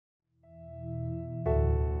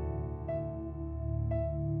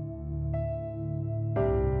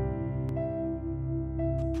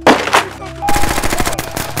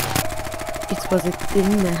It was a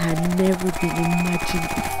thing that had never been imagined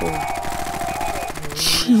before.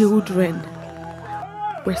 Children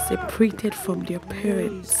were separated from their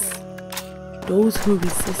parents. Those who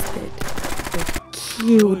resisted were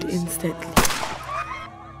killed instantly.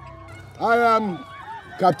 I am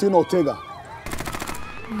Captain Otega.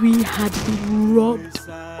 We had been robbed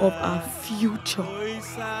of our future,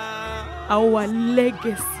 our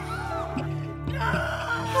legacy.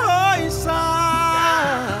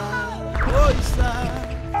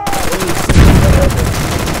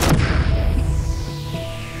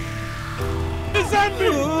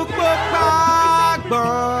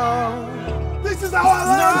 This is our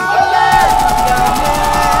land!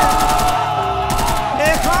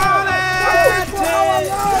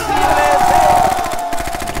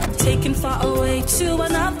 Taken far away to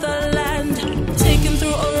another land, taken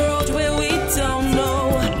through a road where we don't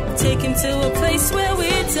know, taken to a place where we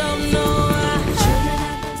don't know.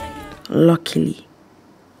 Luckily,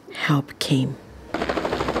 help came.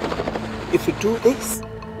 If you do this,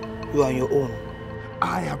 you are on your own.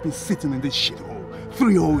 I have been sitting in this shithole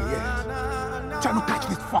 3 whole years, trying to catch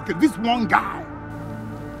this one guy.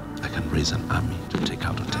 I can raise an army to take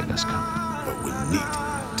out Otega's camp. But we need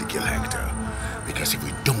to kill Hector, because if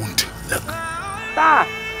we don't, look. Sir,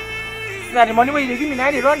 now the money where you give me now,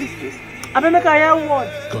 they run this place. I may make a young one.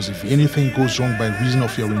 Because if anything goes wrong by reason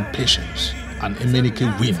of your impatience and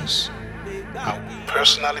Emenike wins, I'll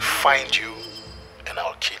personally find you and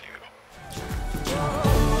I'll kill you.